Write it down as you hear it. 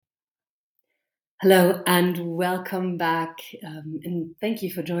Hello and welcome back. And thank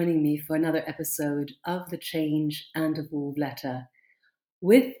you for joining me for another episode of the Change and Evolve Letter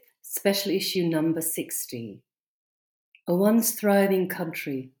with special issue number 60. A once thriving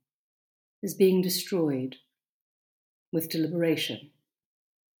country is being destroyed with deliberation.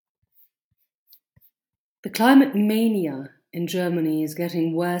 The climate mania in Germany is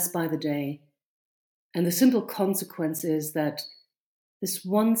getting worse by the day, and the simple consequence is that this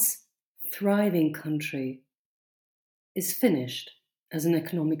once thriving country is finished as an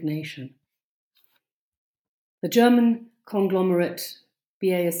economic nation. The German conglomerate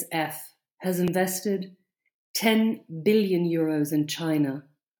BASF has invested 10 billion euros in China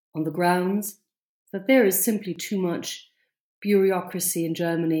on the grounds that there is simply too much bureaucracy in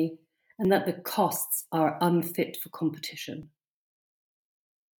Germany and that the costs are unfit for competition.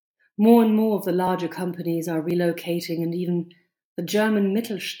 More and more of the larger companies are relocating, and even the German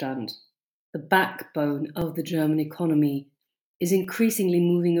Mittelstand, the backbone of the German economy, is increasingly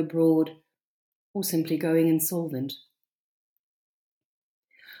moving abroad or simply going insolvent.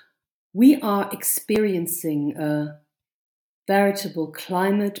 We are experiencing a veritable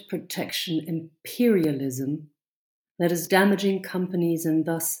climate protection imperialism that is damaging companies and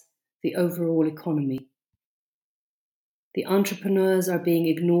thus the overall economy. The entrepreneurs are being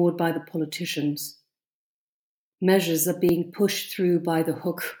ignored by the politicians. Measures are being pushed through by the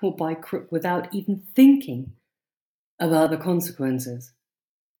hook or by crook without even thinking about the consequences.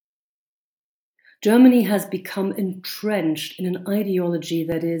 Germany has become entrenched in an ideology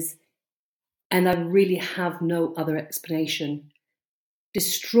that is, and I really have no other explanation,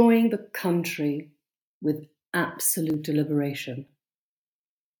 destroying the country with absolute deliberation.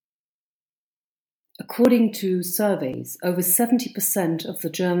 According to surveys, over 70% of the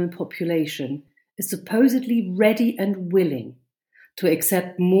German population is supposedly ready and willing to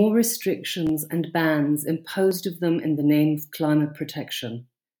accept more restrictions and bans imposed of them in the name of climate protection.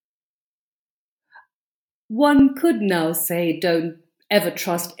 One could now say, don't ever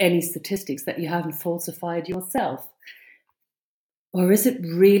trust any statistics that you haven't falsified yourself. Or is it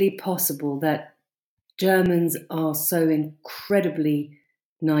really possible that Germans are so incredibly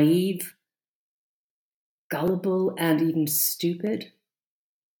naive, gullible, and even stupid?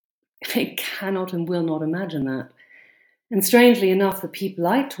 I cannot and will not imagine that. And strangely enough, the people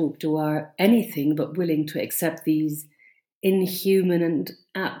I talk to are anything but willing to accept these inhuman and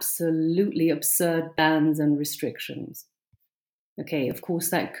absolutely absurd bans and restrictions. Okay, of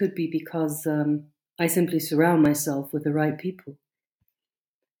course, that could be because I simply surround myself with the right people.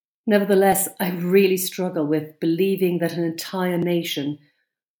 Nevertheless, I really struggle with believing that an entire nation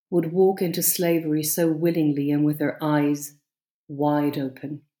would walk into slavery so willingly and with their eyes wide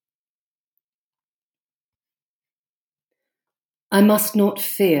open. I must not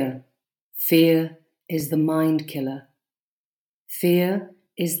fear. Fear is the mind killer. Fear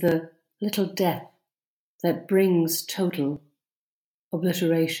is the little death that brings total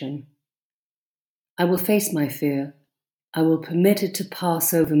obliteration. I will face my fear. I will permit it to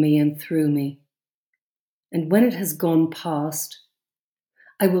pass over me and through me. And when it has gone past,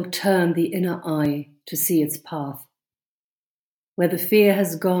 I will turn the inner eye to see its path. Where the fear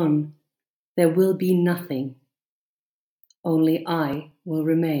has gone, there will be nothing. Only I will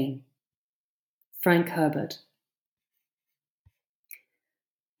remain. Frank Herbert.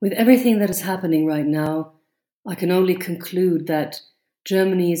 With everything that is happening right now, I can only conclude that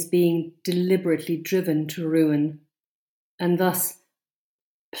Germany is being deliberately driven to ruin and thus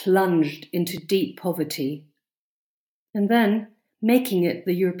plunged into deep poverty, and then making it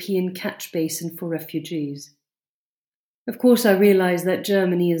the European catch basin for refugees. Of course, I realize that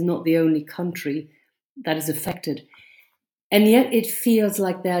Germany is not the only country that is affected, and yet it feels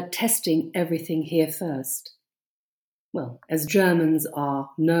like they're testing everything here first. Well, as Germans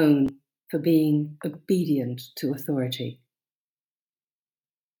are known for being obedient to authority.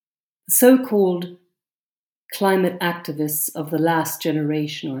 The so-called climate activists of the last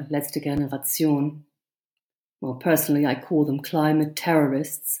generation, or letzte Generation, well, personally I call them climate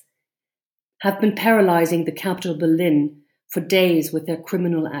terrorists, have been paralyzing the capital Berlin for days with their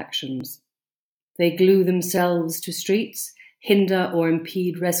criminal actions. They glue themselves to streets, hinder or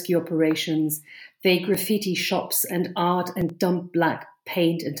impede rescue operations. They graffiti shops and art and dump black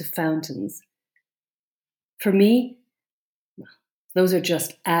paint into fountains. For me, those are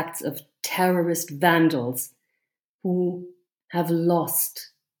just acts of terrorist vandals who have lost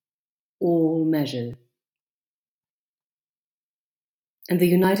all measure. And the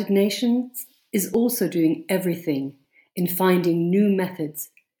United Nations is also doing everything in finding new methods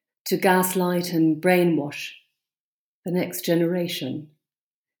to gaslight and brainwash the next generation.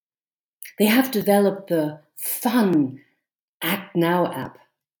 They have developed the fun Act Now app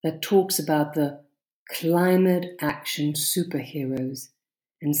that talks about the climate action superheroes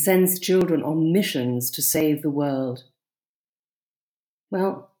and sends children on missions to save the world.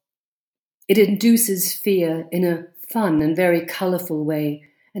 Well, it induces fear in a fun and very colourful way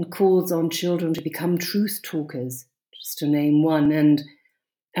and calls on children to become truth talkers, just to name one, and,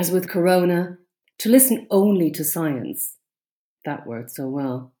 as with Corona, to listen only to science. That worked so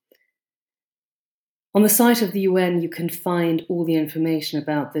well. On the site of the UN, you can find all the information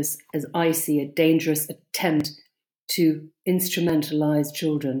about this, as I see, a dangerous attempt to instrumentalize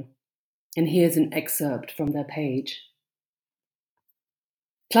children. And here's an excerpt from their page.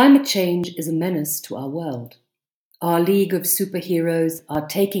 Climate change is a menace to our world. Our League of Superheroes are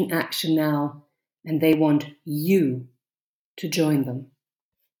taking action now, and they want you to join them.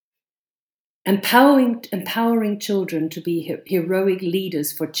 Empowering children to be heroic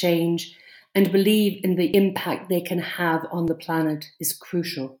leaders for change and believe in the impact they can have on the planet is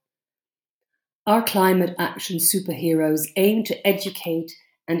crucial. Our climate action superheroes aim to educate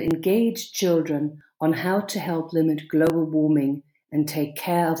and engage children on how to help limit global warming and take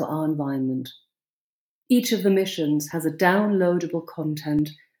care of our environment. Each of the missions has a downloadable content,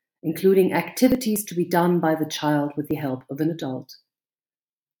 including activities to be done by the child with the help of an adult.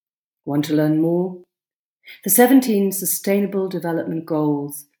 Want to learn more? The 17 Sustainable Development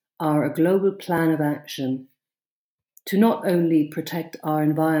Goals are a global plan of action to not only protect our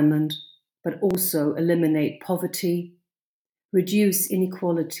environment, but also eliminate poverty, reduce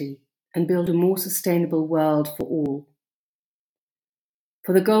inequality, and build a more sustainable world for all.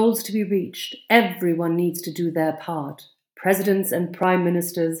 For the goals to be reached, everyone needs to do their part. Presidents and prime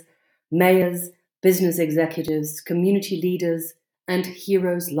ministers, mayors, business executives, community leaders, and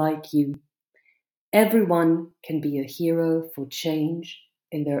heroes like you. Everyone can be a hero for change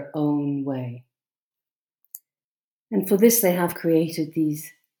in their own way. And for this, they have created these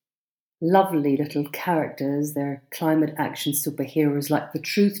lovely little characters. They're climate action superheroes like the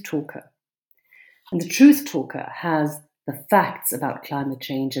Truth Talker. And the Truth Talker has the facts about climate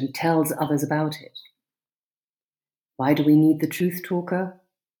change and tells others about it. Why do we need the Truth Talker?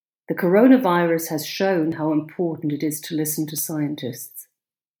 The coronavirus has shown how important it is to listen to scientists.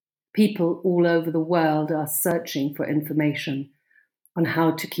 People all over the world are searching for information on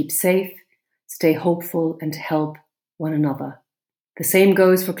how to keep safe, stay hopeful, and help one another. The same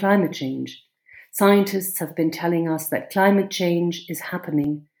goes for climate change. Scientists have been telling us that climate change is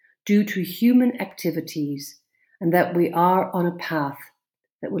happening due to human activities and that we are on a path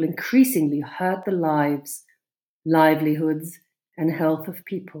that will increasingly hurt the lives, livelihoods, and health of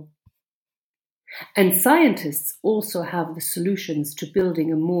people. And scientists also have the solutions to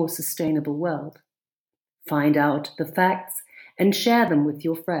building a more sustainable world. Find out the facts and share them with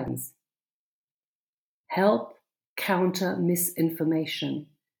your friends. Help counter misinformation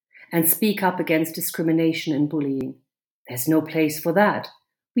and speak up against discrimination and bullying. There's no place for that.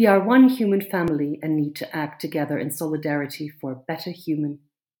 We are one human family and need to act together in solidarity for a better human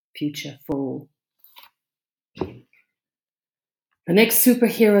future for all. The next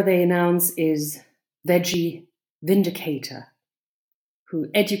superhero they announce is Veggie Vindicator, who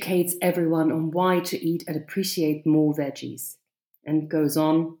educates everyone on why to eat and appreciate more veggies. And goes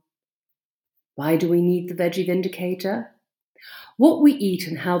on, why do we need the Veggie Vindicator? What we eat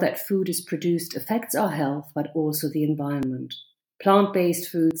and how that food is produced affects our health, but also the environment.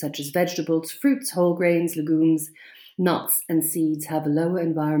 Plant-based foods such as vegetables, fruits, whole grains, legumes, nuts, and seeds have a lower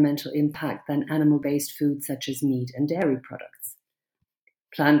environmental impact than animal-based foods such as meat and dairy products.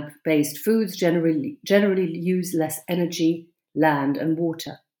 Plant-based foods generally use less energy, land, and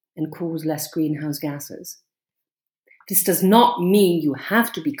water, and cause less greenhouse gases. This does not mean you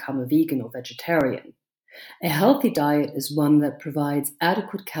have to become a vegan or vegetarian. A healthy diet is one that provides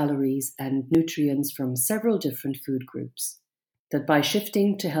adequate calories and nutrients from several different food groups. That by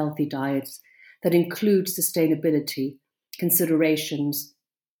shifting to healthy diets that include sustainability considerations,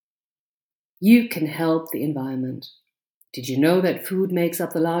 you can help the environment. Did you know that food makes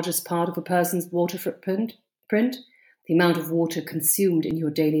up the largest part of a person's water footprint? The amount of water consumed in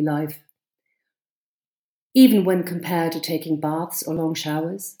your daily life, even when compared to taking baths or long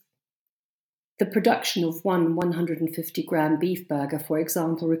showers? The production of one 150-gram beef burger, for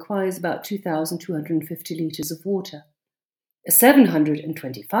example, requires about 2,250 litres of water. A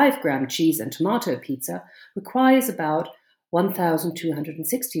 725-gram cheese and tomato pizza requires about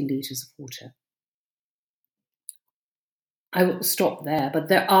 1,216 litres of water. I will stop there, but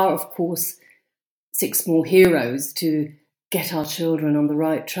there are, of course, 6 more heroes to get our children on the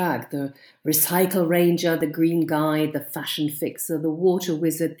right track. The recycle ranger, the green guide, the fashion fixer, the water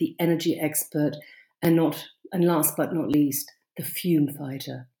wizard, the energy expert, and last but not least, the fume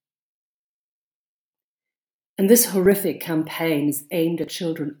fighter. And this horrific campaign is aimed at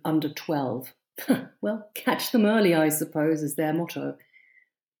children under 12. Well, catch them early, I suppose, is their motto.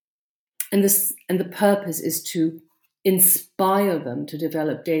 And the purpose is to inspire them to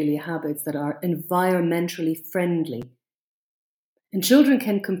develop daily habits that are environmentally friendly. And children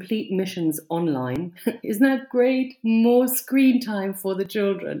can complete missions online. Isn't that great? More screen time for the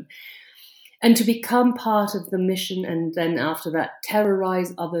children. And to become part of the mission, and then after that,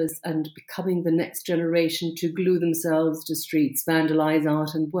 terrorize others and becoming the next generation to glue themselves to streets, vandalize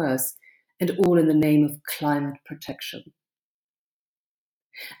art and worse, and all in the name of climate protection.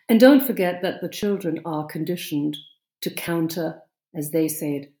 And don't forget that the children are conditioned to counter, as they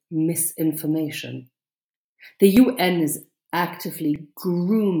say it, misinformation. The UN is actively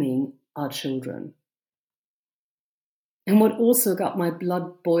grooming our children. And what also got my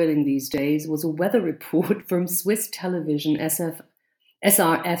blood boiling these days was a weather report from Swiss television SRF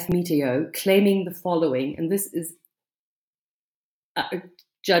Meteo claiming the following, and this is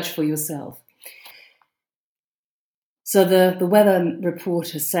judge for yourself. So the weather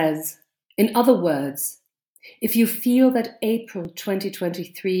reporter says, in other words, if you feel that April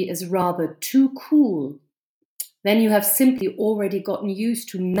 2023 is rather too cool, then you have simply already gotten used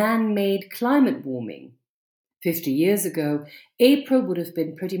to man-made climate warming. 50 years ago, April would have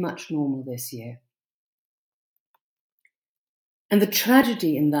been pretty much normal this year. And the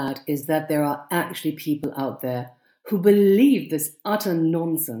tragedy in that is that there are actually people out there who believe this utter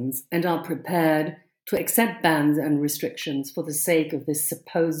nonsense and are prepared to accept bans and restrictions for the sake of this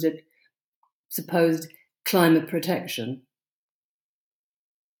supposed climate protection.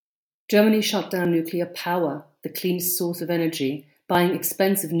 Germany shut down nuclear power, the cleanest source of energy, buying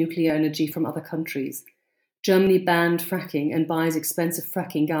expensive nuclear energy from other countries. Germany banned fracking and buys expensive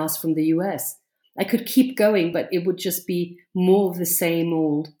fracking gas from the US. I could keep going, but it would just be more of the same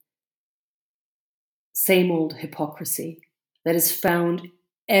old hypocrisy that is found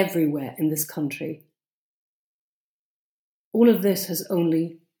everywhere in this country. All of this has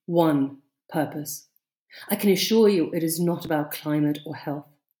only one purpose. I can assure you it is not about climate or health.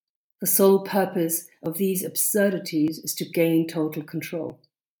 The sole purpose of these absurdities is to gain total control.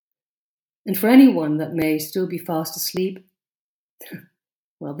 And for anyone that may still be fast asleep,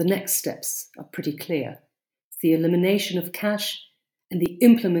 well, the next steps are pretty clear. It's the elimination of cash and the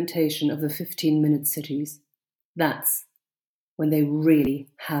implementation of the 15-minute cities. That's when they really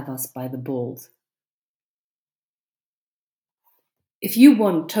have us by the balls. If you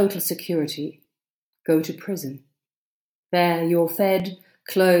want total security, go to prison. There you're fed,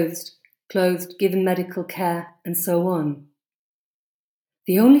 clothed, given medical care, and so on.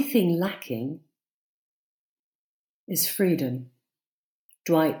 The only thing lacking is freedom.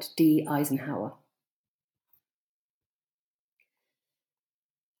 Dwight D. Eisenhower.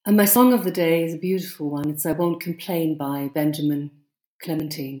 And my song of the day is a beautiful one. It's I Won't Complain by Benjamin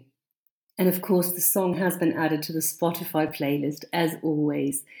Clementine. And of course, the song has been added to the Spotify playlist, as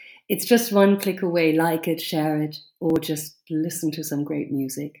always. It's just one click away. Like it, share it, or just listen to some great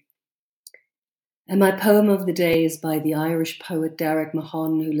music. And my poem of the day is by the Irish poet Derek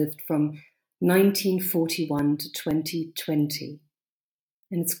Mahon, who lived from 1941 to 2020.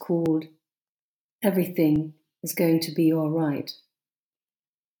 And it's called Everything is Going to Be All Right.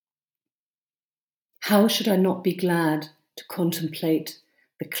 How should I not be glad to contemplate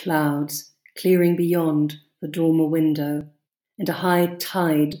the clouds clearing beyond the dormer window and a high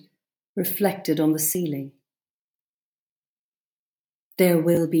tide reflected on the ceiling? There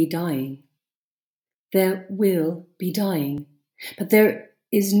will be dying. There will be dying, but there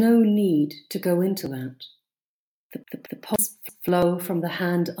is no need to go into that. The pots flow from the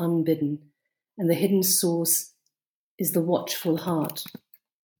hand unbidden, and the hidden source is the watchful heart.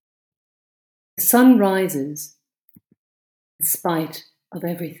 The sun rises in spite of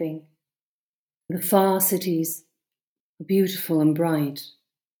everything. The far cities are beautiful and bright.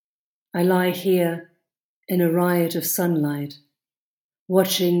 I lie here in a riot of sunlight,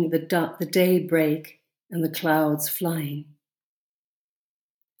 watching the day break and the clouds flying.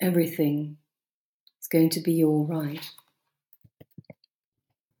 Everything is going to be all right.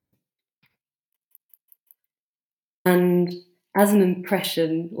 And as an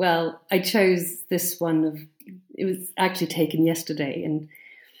impression, well, I chose this one it was actually taken yesterday, and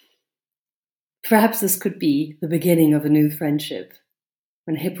perhaps this could be the beginning of a new friendship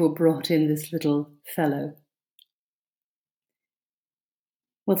when Hippo brought in this little fellow.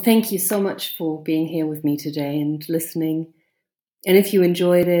 Well, thank you so much for being here with me today and listening. And if you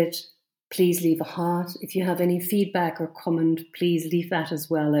enjoyed it, please leave a heart. If you have any feedback or comment, please leave that as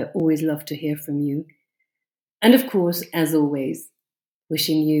well. I always love to hear from you. And of course, as always,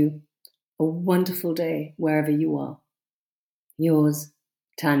 wishing you a wonderful day wherever you are. Yours,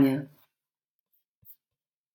 Tanya.